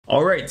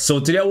Alright, so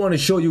today I want to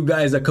show you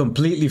guys a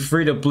completely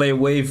free-to-play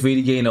way for you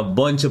to gain a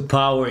bunch of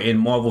power in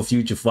Marvel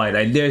Future Fight.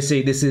 I dare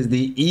say this is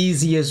the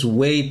easiest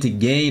way to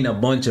gain a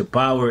bunch of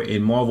power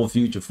in Marvel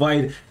Future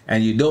Fight,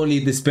 and you don't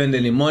need to spend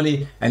any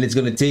money, and it's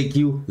going to take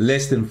you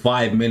less than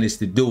 5 minutes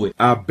to do it.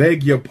 I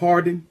beg your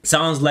pardon?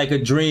 Sounds like a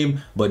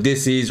dream, but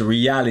this is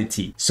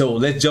reality. So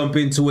let's jump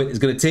into it. It's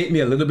going to take me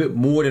a little bit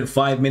more than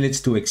 5 minutes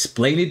to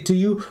explain it to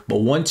you,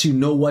 but once you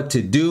know what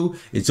to do,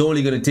 it's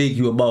only going to take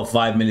you about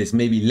 5 minutes,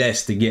 maybe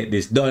less, to get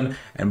this done.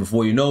 And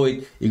before you know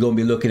it, you're going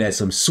to be looking at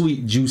some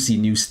sweet, juicy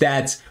new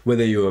stats,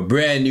 whether you're a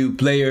brand new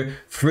player,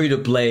 free to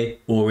play,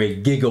 or a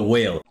giga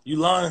whale. You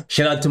lying?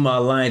 Shout out to my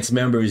Alliance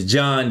members,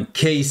 John,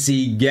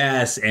 Casey,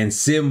 Gas, and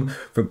Sim,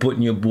 for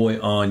putting your boy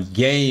on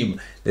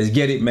game. Let's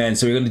get it, man.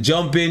 So you're going to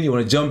jump in. You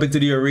want to jump into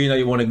the arena.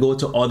 You want to go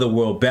to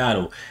Otherworld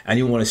Battle. And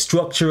you want to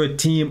structure a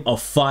team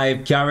of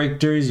 5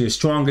 characters. Your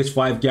strongest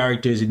 5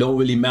 characters. It don't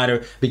really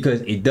matter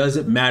because it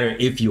doesn't matter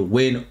if you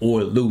win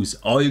or lose.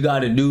 All you got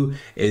to do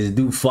is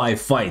do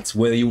 5 fights.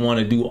 Whether you want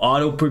to do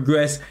auto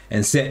progress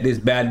and set this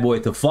bad boy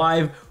to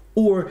 5,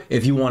 or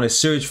if you want to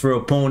search for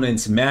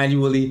opponents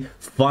manually,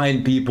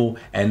 find people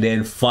and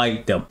then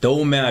fight them.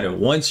 Don't matter.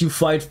 Once you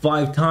fight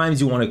 5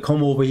 times, you want to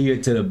come over here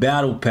to the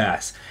battle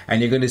pass, and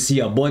you're going to see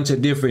a bunch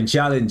of different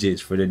challenges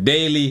for the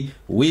daily,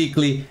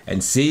 weekly,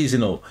 and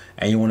seasonal.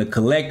 And you want to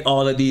collect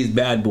all of these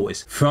bad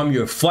boys. From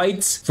your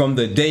fights, from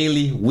the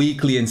daily,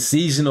 weekly, and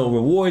seasonal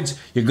rewards,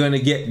 you're going to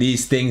get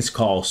these things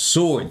called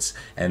swords.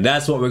 And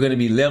that's what we're going to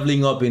be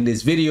leveling up in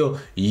this video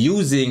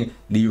using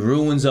the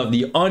runes of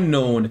the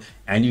unknown.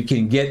 And you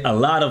can get a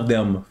lot of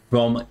them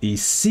from the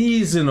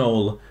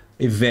seasonal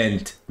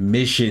event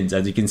missions,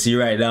 as you can see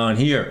right down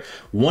here.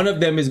 One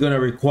of them is going to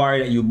require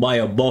that you buy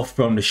a buff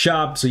from the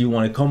shop. So you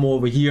want to come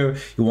over here,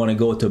 you want to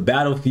go to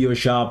Battlefield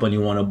shop, and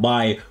you want to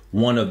buy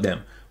one of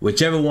them.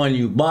 Whichever one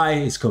you buy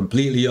is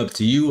completely up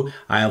to you.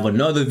 I have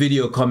another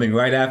video coming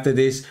right after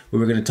this where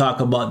we're going to talk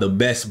about the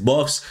best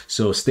buffs.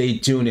 So stay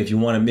tuned if you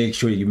want to make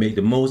sure you make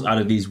the most out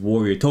of these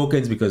warrior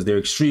tokens, because they're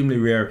extremely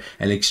rare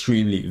and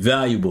extremely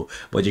valuable.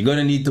 But you're going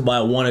to need to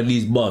buy one of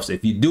these buffs.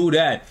 If you do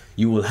that,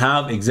 you will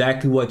have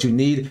exactly what you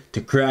need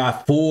to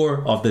craft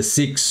 4 of the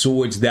 6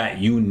 swords that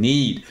you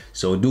need.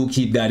 So do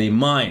keep that in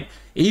mind.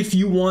 If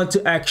you want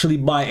to actually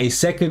buy a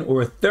second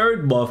or a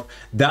third buff,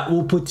 that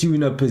will put you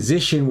in a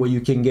position where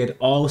you can get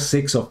all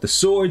 6 of the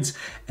swords,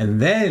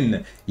 and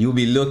then you'll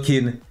be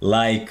looking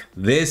like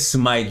this,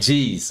 my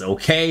G's.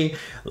 Okay,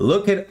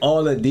 look at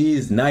all of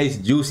these nice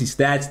juicy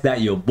stats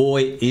that your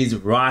boy is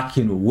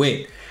rocking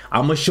with.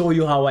 I'm gonna show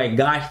you how I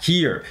got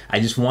here.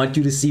 I just want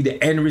you to see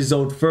the end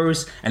result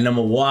first, and I'm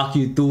gonna walk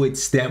you through it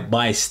step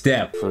by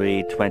step.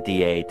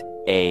 3:28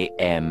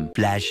 a.m.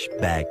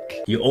 flashback.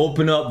 You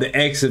open up the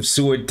X of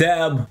Sword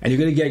tab, and you're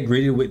gonna get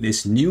greeted with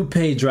this new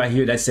page right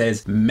here that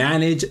says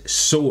Manage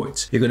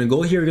Swords. You're gonna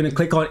go here, you're gonna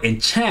click on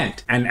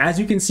Enchant, and as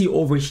you can see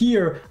over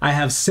here, I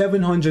have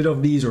 700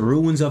 of these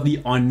runes of the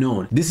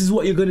unknown. This is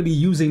what you're gonna be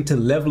using to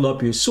level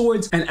up your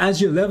swords, and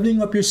as you're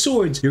leveling up your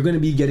swords, you're gonna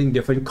be getting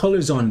different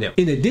colors on them.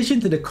 In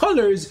addition to the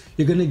colors,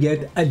 you're gonna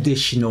get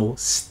additional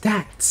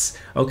stats.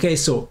 Okay,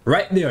 so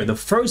right there, the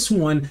first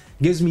one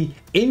gives me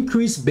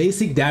increased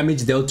basic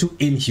damage dealt to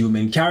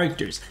inhuman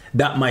characters.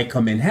 That might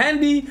come in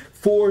handy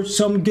for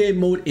some game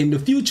mode in the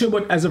future,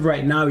 but as of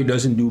right now, it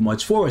doesn't do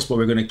much for us. But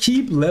we're gonna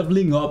keep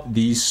leveling up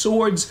these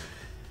swords,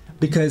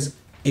 because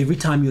every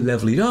time you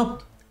level it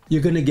up,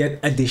 you're gonna get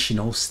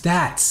additional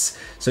stats.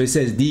 So it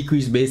says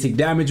decreased basic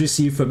damage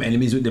received from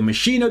enemies with the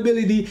machine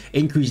ability,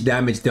 increased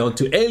damage dealt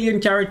to alien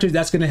characters.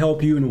 That's gonna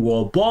help you in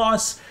World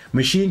Boss.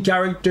 Machine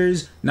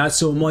characters, not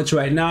so much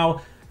right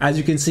now. As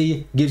you can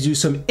see, gives you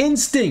some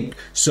instinct.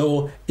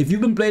 So if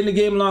you've been playing the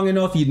game long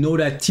enough, you know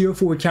that tier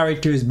 4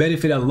 characters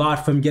benefit a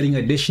lot from getting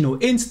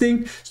additional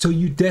instinct. So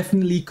you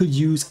definitely could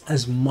use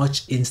as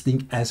much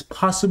instinct as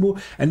possible.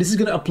 And this is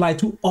going to apply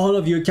to all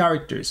of your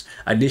characters.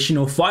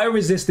 Additional fire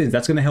resistance,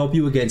 that's going to help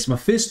you against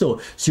Mephisto.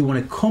 So you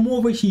want to come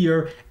over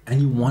here and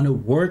you want to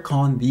work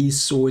on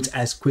these swords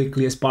as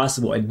quickly as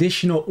possible.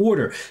 Additional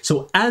order.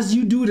 So as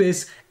you do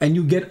this and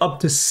you get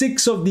up to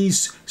 6 of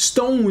these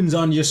stones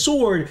on your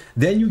sword,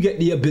 then you get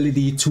the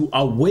ability to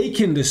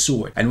awaken the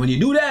sword. And when you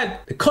do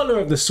that, the color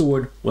of the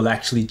sword will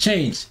actually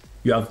change.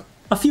 You have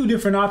a few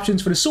different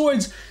options for the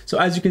swords. So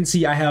as you can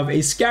see, I have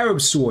a scarab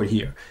sword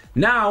here.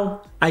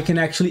 Now I can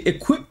actually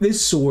equip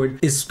this sword.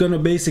 It's gonna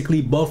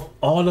basically buff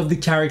all of the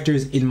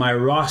characters in my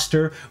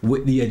roster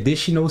with the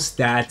additional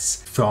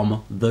stats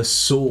from the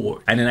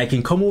sword. And then I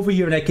can come over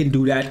here and I can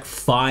do that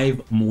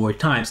 5 more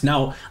times.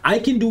 Now I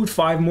can do it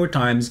 5 more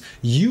times.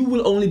 You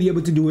will only be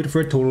able to do it for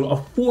a total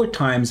of 4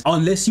 times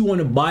unless you want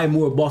to buy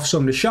more buffs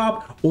from the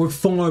shop or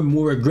farm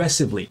more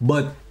aggressively.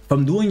 But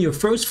from doing your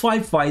first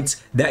 5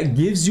 fights, that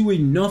gives you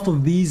enough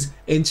of these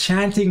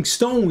enchanting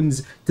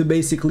stones to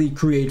basically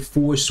create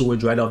 4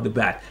 swords right off the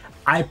bat.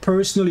 I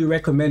personally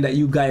recommend that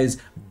you guys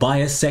buy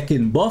a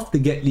second buff to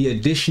get the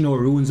additional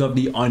runes of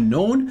the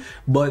unknown,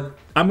 but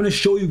I'm going to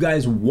show you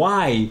guys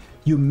why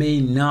you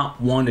may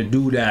not want to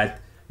do that,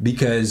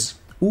 because,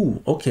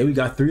 ooh, okay, we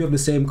got 3 of the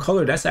same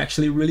color. That's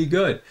actually really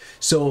good.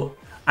 So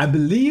I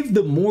believe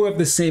the more of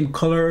the same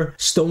color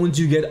stones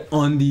you get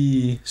on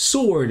the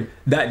sword,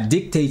 that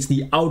dictates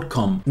the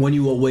outcome when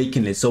you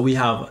awaken it. So we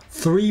have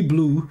 3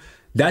 blue.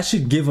 That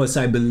should give us,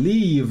 I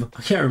believe,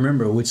 I can't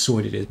remember which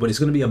sword it is, but it's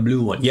going to be a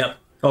blue one. Yep.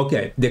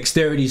 Okay,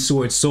 dexterity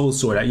sword, soul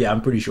sword. Yeah,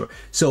 I'm pretty sure.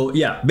 So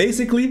yeah,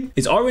 basically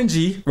it's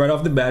RNG right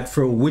off the bat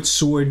for which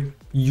sword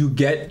you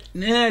get,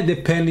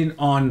 depending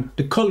on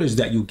the colors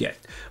that you get.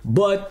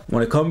 But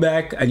want to come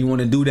back and you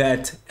want to do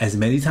that as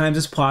many times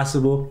as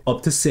possible,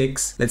 up to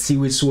 6. Let's see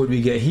which sword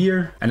we get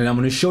here, and then I'm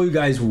going to show you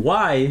guys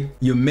why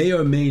you may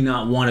or may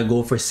not want to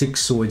go for 6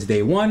 swords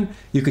day 1.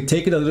 You could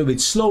take it a little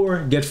bit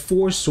slower, get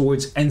 4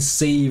 swords, and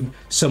save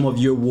some of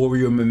your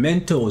warrior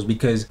mementos,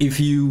 because if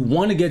you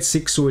want to get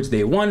 6 swords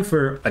day 1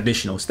 for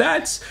additional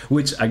stats,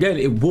 which again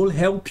it will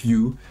help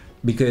you,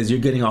 because you're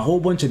getting a whole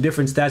bunch of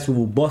different stats that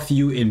will buff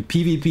you in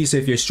PvP. So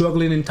if you're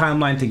struggling in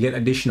timeline to get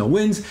additional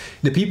wins,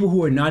 the people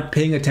who are not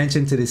paying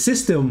attention to the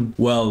system,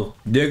 well,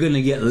 they're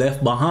gonna get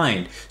left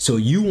behind. So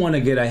you want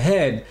to get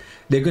ahead.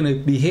 They're gonna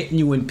be hitting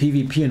you in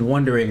PvP and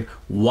wondering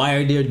why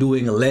are they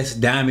doing less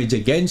damage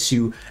against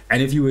you.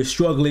 And if you were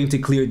struggling to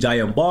clear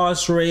Giant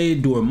Boss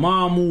Raid,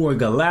 Dormammu or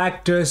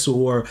Galactus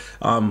or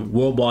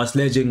World Boss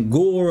Legend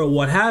Gore or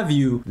what have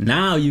you,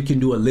 now you can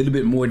do a little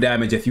bit more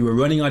damage. If you were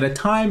running out of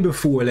time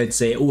before, let's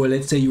say, or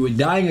let's say you were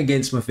dying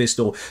against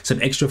Mephisto, some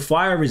extra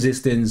fire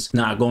resistance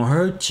not gonna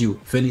hurt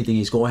you. If anything,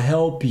 it's gonna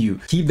help you.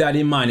 Keep that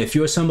in mind. If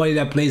you're somebody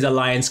that plays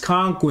Alliance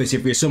Conquest,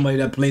 if you're somebody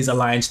that plays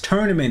Alliance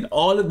Tournament,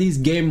 all of these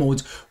game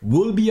modes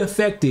will be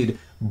affected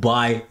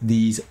by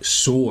these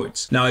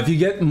swords. Now, if you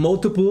get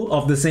multiple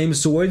of the same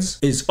swords,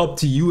 it's up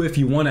to you if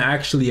you want to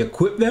actually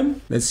equip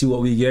them. Let's see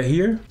what we get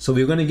here. So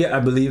we're going to get, I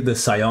believe, the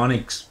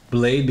Psionics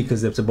blade,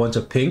 because there's a bunch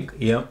of pink.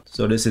 Yep.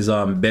 So this is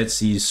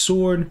Betsy's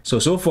sword.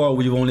 So far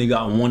we've only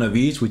got 1 of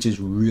each, which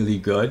is really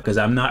good, because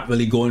I'm not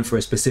really going for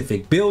a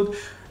specific build.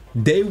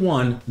 Day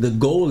 1, the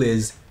goal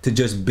is to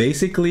just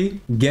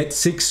basically get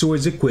 6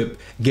 swords equipped,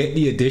 get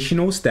the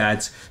additional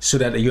stats so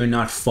that you're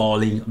not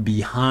falling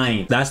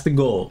behind. That's the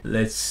goal.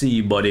 Let's see,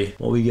 buddy,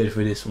 what we get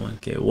for this one.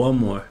 Okay, 1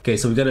 more. Okay,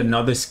 so we got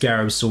another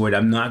Scarab sword.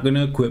 I'm not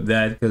gonna equip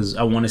that because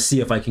I want to see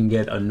if I can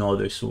get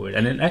another sword,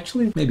 and then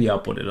actually maybe I'll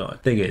put it on.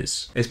 Thing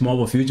is, it's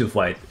Marvel Future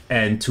Fight,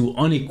 and to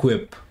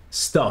unequip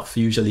stuff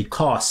usually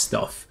costs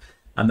stuff.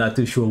 I'm not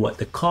too sure what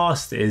the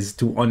cost is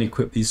to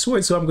unequip these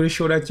swords, so I'm going to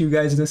show that to you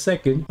guys in a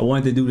second. I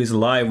wanted to do this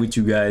live with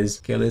you guys.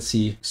 Okay, let's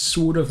see.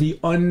 Sword of the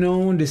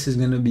Unknown. This is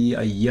going to be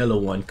a yellow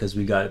one because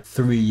we got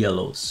 3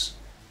 yellows.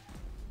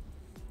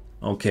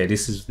 Okay,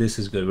 this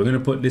is good. We're going to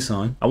put this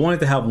on. I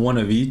wanted to have 1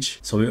 of each.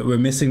 So we're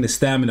missing the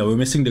stamina. We're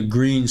missing the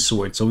green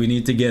sword. So we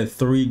need to get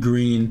 3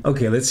 green.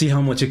 Okay, let's see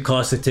how much it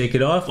costs to take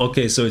it off.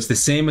 Okay, so it's the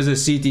same as a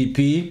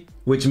CTP,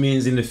 which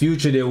means in the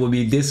future there will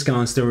be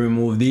discounts to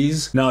remove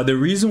these. Now, the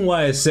reason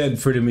why I said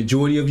for the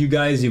majority of you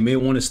guys you may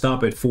want to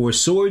stop at 4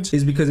 swords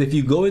is because if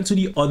you go into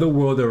the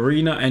Otherworld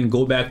arena and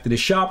go back to the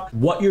shop,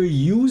 what you're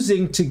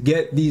using to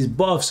get these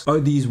buffs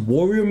are these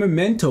warrior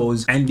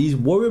mementos, and these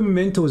warrior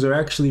mementos are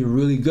actually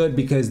really good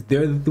because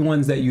they're the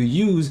ones that you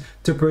use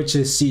to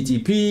purchase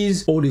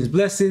CTPs, Odin's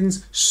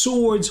Blessings,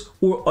 swords,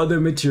 or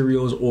other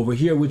materials over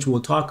here, which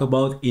we'll talk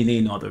about in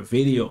another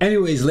video.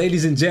 Anyways,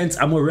 ladies and gents,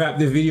 I'm gonna wrap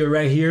the video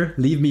right here.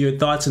 Leave me your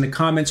thoughts in the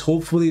comments.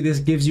 Hopefully this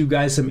gives you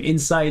guys some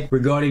insight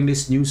regarding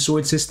this new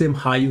sword system,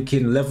 how you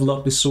can level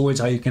up the swords,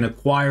 how you can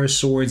acquire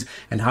swords,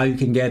 and how you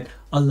can get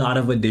a lot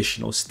of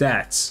additional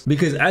stats.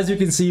 Because as you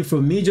can see,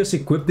 from me just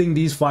equipping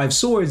these 5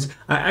 swords,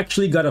 I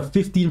actually got a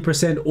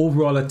 15%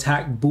 overall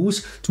attack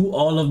boost to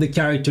all of the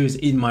characters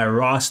in my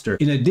roster,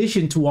 in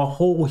addition to a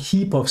whole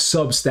heap of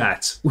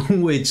substats,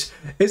 which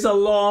is a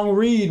long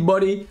read,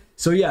 buddy.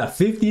 So yeah,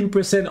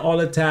 15%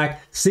 all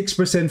attack,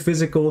 6%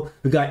 physical.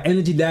 We got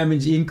energy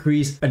damage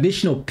increase,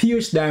 additional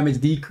pierce damage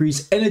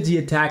decrease, energy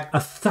attack,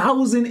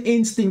 1,000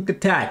 instinct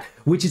attack,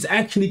 which is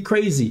actually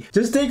crazy.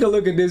 Just take a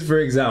look at this, for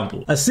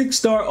example. A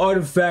 6-star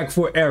artifact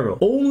for arrow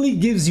only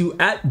gives you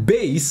at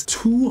base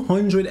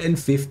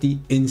 250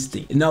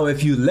 instinct. Now,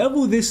 if you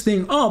level this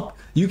thing up,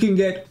 you can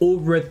get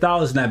over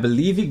 1,000. I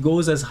believe it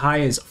goes as high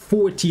as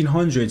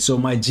 1,400. So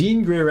my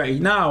Jean Grey right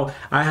now,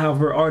 I have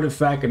her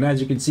artifact, and as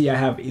you can see, I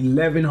have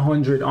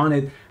 1,100 on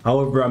it.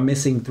 However, I'm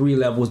missing 3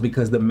 levels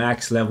because the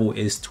max level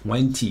is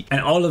 20. And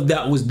all of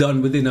that was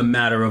done within a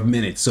matter of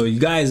minutes. So you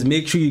guys,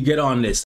 make sure you get on this.